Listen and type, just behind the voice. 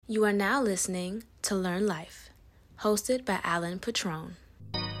You are now listening to Learn Life, hosted by Alan Patrone.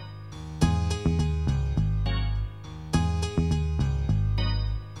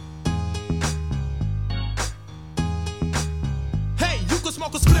 Hey, you can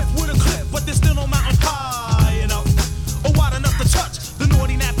smoke a spliff with a clip, but there's still no mountain high enough or wide enough to touch the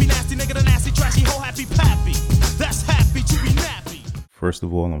naughty, nappy, nasty nigga, the nasty, trashy, whole happy pappy. That's happy to be nappy. First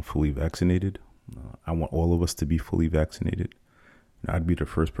of all, I'm fully vaccinated. I want all of us to be fully vaccinated. And I'd be the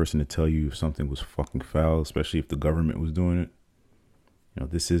first person to tell you if something was fucking foul, especially if the government was doing it. You know,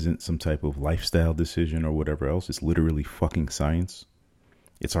 this isn't some type of lifestyle decision or whatever else. It's literally fucking science.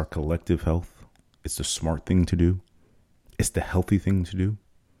 It's our collective health. It's the smart thing to do. It's the healthy thing to do.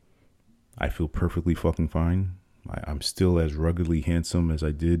 I feel perfectly fucking fine. I'm still as ruggedly handsome as I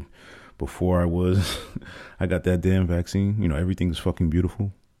did before I got that damn vaccine. You know, everything's fucking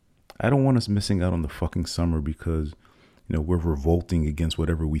beautiful. I don't want us missing out on the fucking summer because, you know, we're revolting against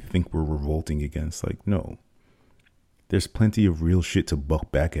whatever we think we're revolting against. Like, no. There's plenty of real shit to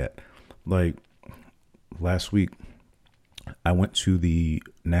buck back at. Like, last week, I went to the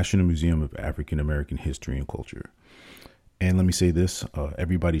National Museum of African American History and Culture. And let me say this,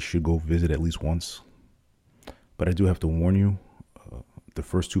 everybody should go visit at least once. But I do have to warn you, the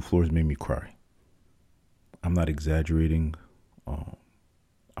first 2 floors made me cry. I'm not exaggerating.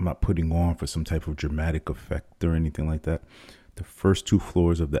 I'm not putting on for some type of dramatic effect or anything like that. The first 2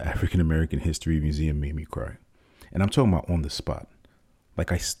 floors of the African American History Museum made me cry. And I'm talking about on the spot.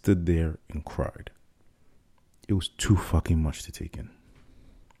 Like, I stood there and cried. It was too fucking much to take in.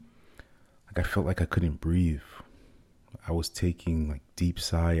 Like, I felt like I couldn't breathe. I was taking like deep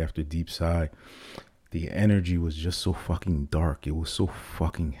sigh after deep sigh. The energy was just so fucking dark. It was so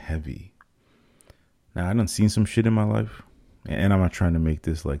fucking heavy. Now, I done seen some shit in my life. And I'm not trying to make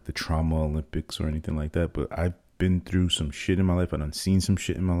this like the trauma Olympics or anything like that. But I've been through some shit in my life. I've done seen some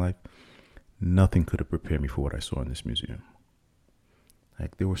shit in my life. Nothing could have prepared me for what I saw in this museum.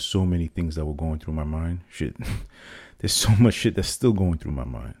 Like, there were so many things that were going through my mind. Shit. There's so much shit that's still going through my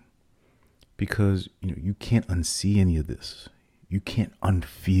mind. Because, you know, you can't unsee any of this. You can't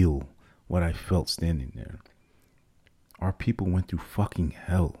unfeel what I felt standing there. Our people went through fucking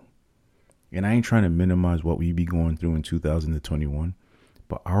hell. And I ain't trying to minimize what we be going through in 2021.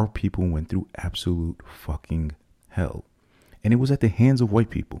 But our people went through absolute fucking hell. And it was at the hands of white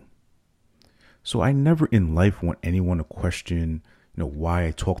people. So I never in life want anyone to question, you know, why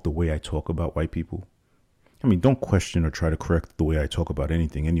I talk the way I talk about white people. I mean, don't question or try to correct the way I talk about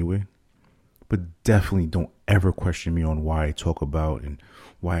anything anyway. But definitely don't ever question me on why I talk about and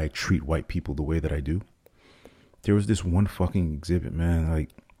why I treat white people the way that I do. There was this one fucking exhibit, man, like,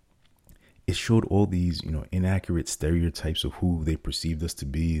 it showed all these, you know, inaccurate stereotypes of who they perceived us to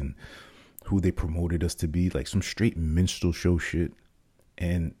be and who they promoted us to be, like some straight minstrel show shit.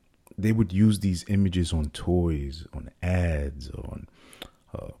 And they would use these images on toys, on ads, on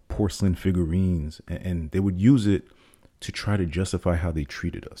porcelain figurines, and they would use it to try to justify how they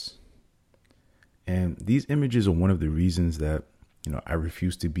treated us. And these images are one of the reasons that, you know, I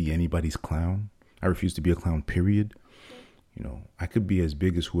refuse to be anybody's clown. I refuse to be a clown, period. You know, I could be as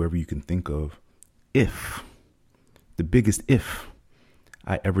big as whoever you can think of if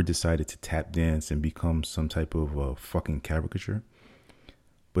I ever decided to tap dance and become some type of fucking caricature.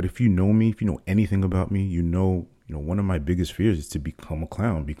 But if you know me, if you know anything about me, you know, one of my biggest fears is to become a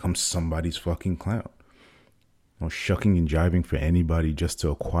clown, become somebody's fucking clown. You know, shucking and jiving for anybody just to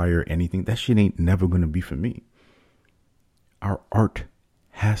acquire anything. That shit ain't never going to be for me. Our art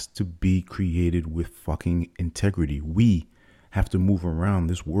has to be created with fucking integrity. We have to move around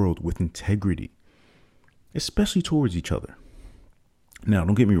this world with integrity, especially towards each other. Now,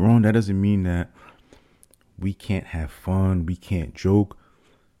 don't get me wrong. That doesn't mean that we can't have fun. We can't joke.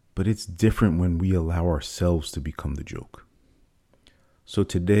 But it's different when we allow ourselves to become the joke. So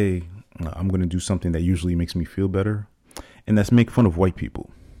today, I'm going to do something that usually makes me feel better. And that's make fun of white people.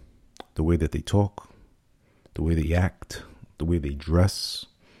 The way that they talk, the way they act, the way they dress.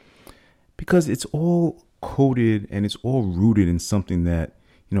 Because it's all coded and it's all rooted in something that,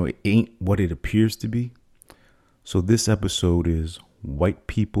 you know, it ain't what it appears to be. So this episode is White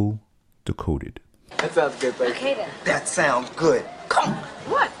People Decoded. That sounds good, baby. Okay, then. That sounds good. Come on.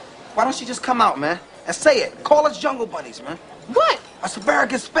 What? Why don't you just come out, man, and say it? Call us Jungle Bunnies, man. What?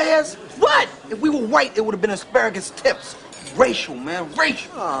 Asparagus spares? What? If we were white, it would have been asparagus tips. Racial, man,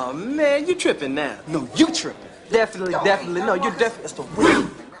 racial. Oh, man, you tripping now. No, you tripping. Definitely. No, you're definitely. It's the real.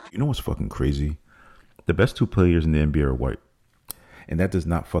 You know what's fucking crazy? The best 2 players in the NBA are white. And that does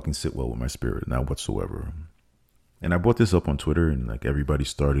not fucking sit well with my spirit, not whatsoever. And I brought this up on Twitter, and like everybody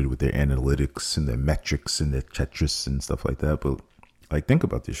started with their analytics and their metrics and their Tetris and stuff like that. But Like, think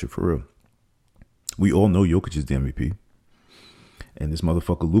about this shit for real. We all know Jokic is the MVP. And this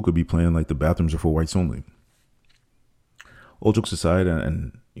motherfucker Luka be playing like the bathrooms are for whites only. All jokes aside,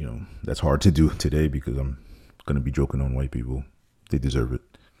 and you know, that's hard to do today because I'm going to be joking on white people. They deserve it.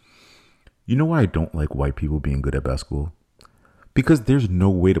 You know why I don't like white people being good at basketball? Because there's no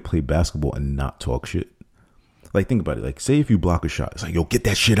way to play basketball and not talk shit. Like, think about it. Like, say if you block a shot, it's like, yo, get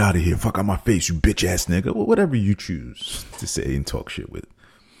that shit out of here. Fuck out my face, you bitch ass nigga. Well, whatever you choose to say and talk shit with.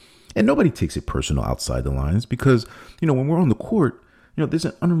 And nobody takes it personal outside the lines because, you know, when we're on the court, you know, there's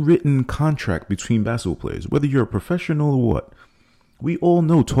an unwritten contract between basketball players, whether you're a professional or what. We all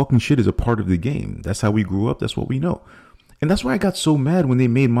know talking shit is a part of the game. That's how we grew up. That's what we know. And that's why I got so mad when they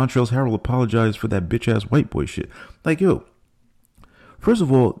made Montrezl Harrell apologize for that bitch ass white boy shit. Like, yo, first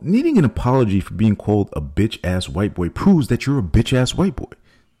of all, needing an apology for being called a bitch ass white boy proves that you're a bitch ass white boy.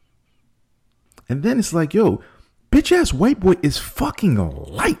 And then it's like, yo, bitch ass white boy is fucking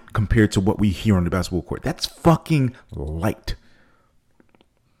light compared to what we hear on the basketball court. That's fucking light.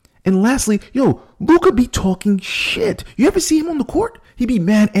 And lastly, yo, Luka be talking shit. You ever see him on the court? He be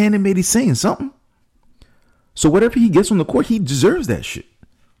mad animated saying something. So whatever he gets on the court, he deserves that shit.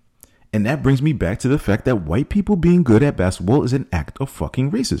 And that brings me back to the fact that white people being good at basketball is an act of fucking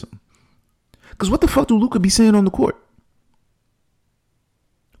racism. Because what the fuck do Luka be saying on the court?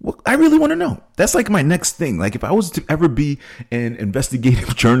 Well, I really want to know. That's like my next thing. Like, if I was to ever be an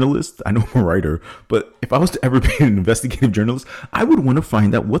investigative journalist, I know I'm a writer, but if I was to ever be an investigative journalist, I would want to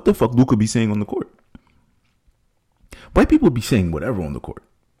find out what the fuck Luka be saying on the court. White people be saying whatever on the court.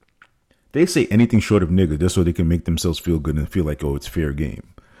 They say anything short of nigga just so they can make themselves feel good and feel like, oh, it's fair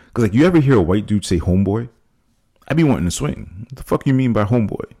game. Because, like, you ever hear a white dude say homeboy? I be wanting to swing. What the fuck you mean by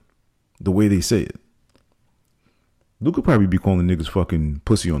homeboy? The way they say it. Luka probably be calling niggas fucking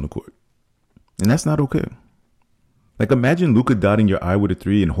pussy on the court. And that's not okay. Like, imagine Luka dotting your I with a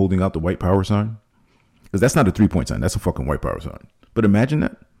 3 and holding out the white power sign. Because that's not a 3-point sign. That's a fucking white power sign. But imagine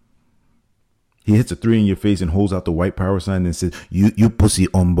that. He hits a 3 in your face and holds out the white power sign and says, you pussy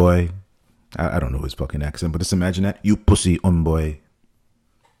boy. I don't know his fucking accent, but just imagine that. You pussy boy.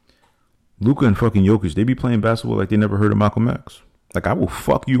 Luka and fucking Jokic, they be playing basketball like they never heard of Malcolm X. Like, I will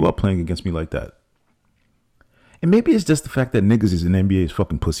fuck you up playing against me like that. And maybe it's just the fact that niggas is in the NBA is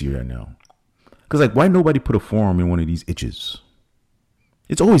fucking pussy right now. Because, like, why nobody put a forearm in one of these itches?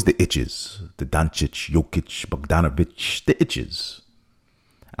 It's always the itches. The Doncic, Jokic, Bogdanovic, the itches.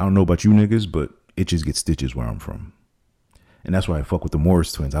 I don't know about you niggas, but itches get stitches where I'm from. And that's why I fuck with the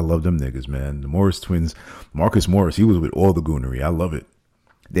Morris twins. I love them niggas, man. The Morris twins, Marcus Morris, he was with all the goonery. I love it.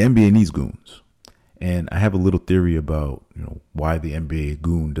 The NBA needs goons. And I have a little theory about, you know, why the NBA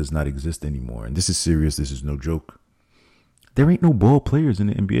goon does not exist anymore. And this is serious. This is no joke. There ain't no ball players in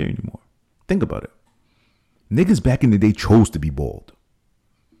the NBA anymore. Think about it. Niggas back in the day chose to be bald.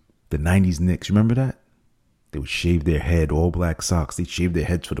 The 90s Knicks, you remember that? They would shave their head, all black socks. They'd shave their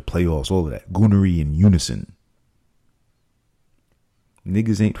heads for the playoffs, all of that. Goonery in unison.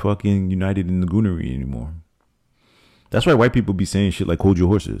 Niggas ain't fucking united in the goonery anymore. That's why white people be saying shit like, hold your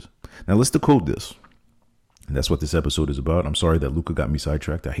horses. Now let's decode this. And that's what this episode is about. I'm sorry that Luka got me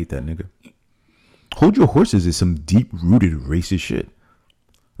sidetracked. I hate that nigga. Hold your horses is some deep-rooted racist shit.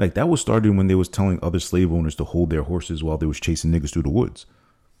 Like, that was started when they was telling other slave owners to hold their horses while they was chasing niggas through the woods.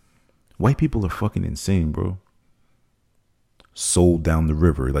 White people are fucking insane, bro. Sold down the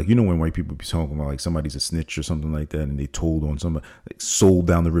river. Like, you know when white people be talking about, like, somebody's a snitch or something like that and they told on somebody. Like, sold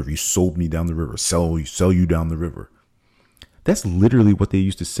down the river. You sold me down the river. Sell you down the river. That's literally what they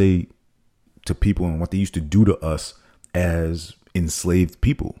used to say to people and what they used to do to us as enslaved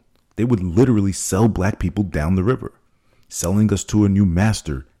people. They would literally sell black people down the river, selling us to a new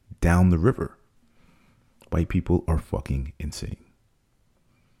master down the river. White people are fucking insane.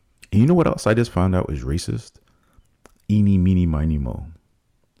 And you know what else I just found out is racist? Eeny, meeny, miny, mo.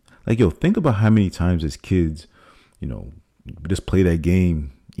 Like, yo, think about how many times as kids, you know, just play that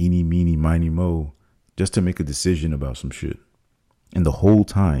game, eeny, meeny, miny, mo, just to make a decision about some shit. And the whole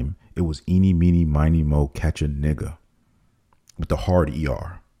time, it was eeny, meeny, miny, mo, catch a nigga. With the hard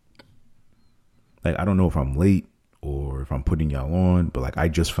ER. Like, I don't know if I'm late or if I'm putting y'all on, but, like, I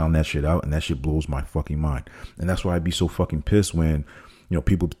just found that shit out and that shit blows my fucking mind. And that's why I'd be so fucking pissed when, you know,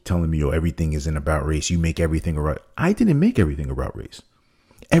 people telling me, yo, everything isn't about race. You make everything about. I didn't make everything about race.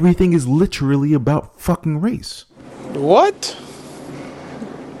 Everything is literally about fucking race. What?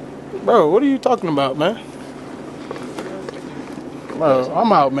 Bro, what are you talking about, man? Bro,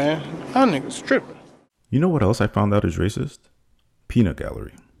 I'm out, man. That nigga's tripping. You know what else I found out is racist? Peanut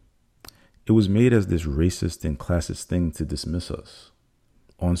Gallery. It was made as this racist and classist thing to dismiss us.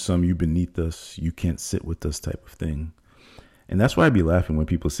 On some, you beneath us, you can't sit with us type of thing. And that's why I be laughing when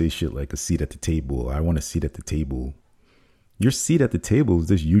people say shit like a seat at the table. I want a seat at the table. Your seat at the table is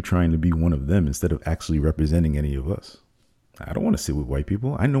just you trying to be one of them instead of actually representing any of us. I don't want to sit with white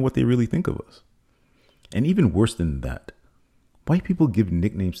people. I know what they really think of us. And even worse than that, white people give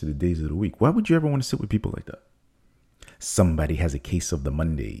nicknames to the days of the week. Why would you ever want to sit with people like that? Somebody has a case of the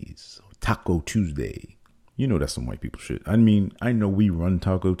Mondays. Taco Tuesday. You know that's some white people shit. I mean, I know we run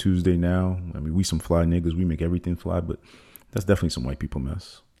Taco Tuesday now. I mean, we some fly niggas. We make everything fly, but that's definitely some white people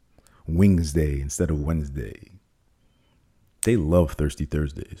mess. Wings Day instead of Wednesday. They love Thirsty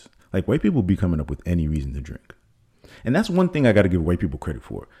Thursdays. Like, white people be coming up with any reason to drink. And that's one thing I got to give white people credit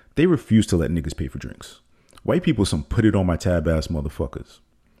for. They refuse to let niggas pay for drinks. White people some put it on my tab ass motherfuckers.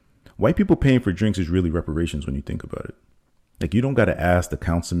 White people paying for drinks is really reparations when you think about it. Like, you don't got to ask the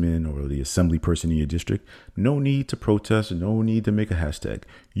councilman or the assembly person in your district. No need to protest. No need to make a hashtag.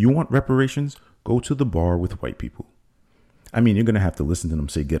 You want reparations? Go to the bar with white people. I mean, you're going to have to listen to them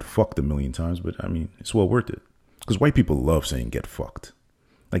say get fucked a million times, but I mean, it's well worth it. Because white people love saying get fucked.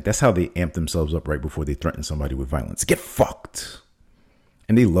 Like, that's how they amp themselves up right before they threaten somebody with violence. Get fucked.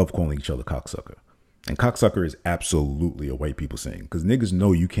 And they love calling each other cocksucker. And cocksucker is absolutely a white people saying. Because niggas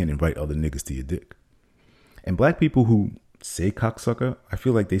know you can't invite other niggas to your dick. And black people who say cocksucker, I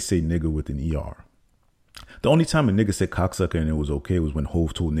feel like they say nigga with an ER. The only time a nigga said cocksucker and it was okay was when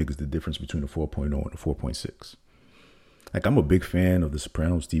Hove told niggas the difference between a 4.0 and a 4.6. Like, I'm a big fan of the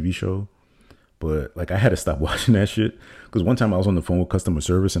Sopranos TV show, but like, I had to stop watching that shit because one time I was on the phone with customer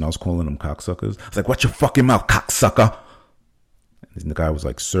service and I was calling them cocksuckers. I was like, "Watch your fucking mouth, cocksucker." And the guy was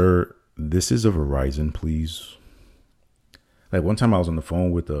like, "Sir, this is a Verizon, please." Like, one time I was on the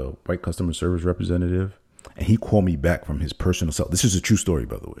phone with a white customer service representative and he called me back from his personal cell. This is a true story,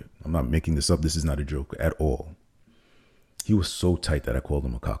 by the way. I'm not making this up. This is not a joke at all. He was so tight that I called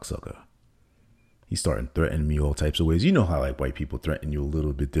him a cocksucker. He started threatening me all types of ways. You know how like white people threaten you a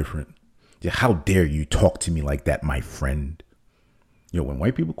little bit different. Yeah, how dare you talk to me like that, my friend? Yo, when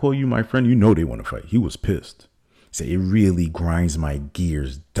white people call you my friend, you know they want to fight. He was pissed. He said, "It really grinds my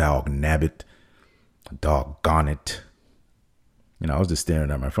gears, dog nabbit. Doggone it." You know, I was just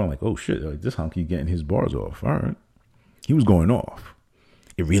staring at my phone like, oh shit, like, this honky getting his bars off. All right. He was going off.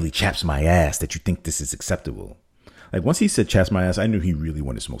 "It really chaps my ass that you think this is acceptable." Like, once he said chaps my ass, I knew he really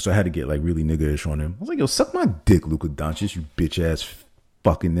wanted smoke. So I had to get like really nigga-ish on him. I was like, "Yo, suck my dick, Luka Doncic, you bitch ass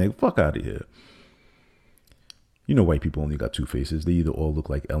fucking nigga. Fuck out of here." You know, white people only got two faces. They either all look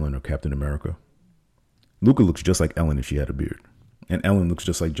like Ellen or Captain America. Luka looks just like Ellen if she had a beard. And Ellen looks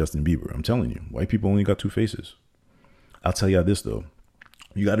just like Justin Bieber. I'm telling you, white people only got two faces. I'll tell y'all this, though.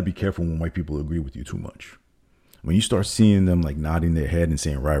 You got to be careful when white people agree with you too much. When you start seeing them like nodding their head and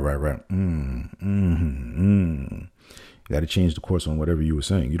saying, right, you got to change the course on whatever you were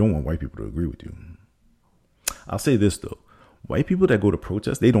saying. You don't want white people to agree with you. I'll say this, though. White people that go to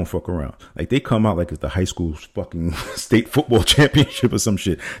protest, they don't fuck around. Like, they come out like it's the high school fucking state football championship or some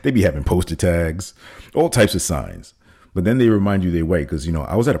shit. They be having poster tags, all types of signs. But then they remind you they white. Because, you know,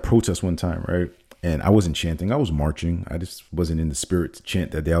 I was at a protest one time, right? And I wasn't chanting. I was marching. I just wasn't in the spirit to chant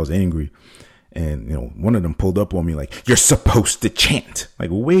that day. I was angry. And, you know, one of them pulled up on me like, "You're supposed to chant."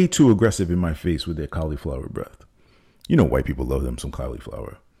 Like, way too aggressive in my face with their cauliflower breath. You know, white people love them some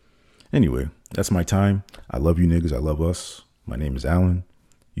cauliflower. Anyway, that's my time. I love you niggas. I love us. My name is Alan.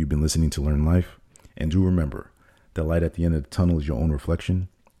 You've been listening to Learn Life. And do remember, the light at the end of the tunnel is your own reflection.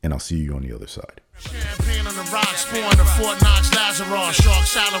 And I'll see you on the other side. Champagne on the rocks, pouring the Fort Knox Lazarus, shark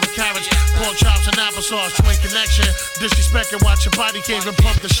salad with carrots, pork chops and applesauce, twin connection, disrespect and watch your body cave and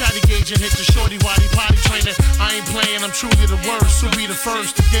pump the shotty gauge and hit the shorty waddy potty training. I ain't playing, I'm truly the worst, who'll be the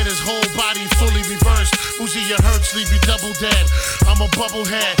first to get his whole body fully reversed. Uzi your hurts, leave you double dead. I'm a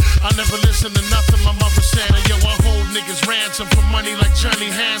bubblehead, I never listen to nothing my mother said. And yo, I hold niggas ransom for money like Johnny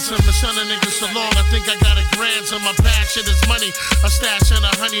Handsome. The son of niggas so long, I think I got a grandson. My passion is money, a stash and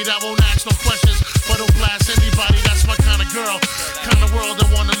a honey that won't ask no questions. But don't blast anybody, that's my kind of girl. Kind of world I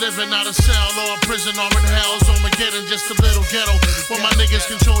wanna live in, not a cell or a prison or in hell's Armageddon, just a little ghetto. Where my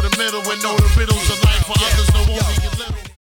niggas control the middle and know the riddles of life, for others know only a little.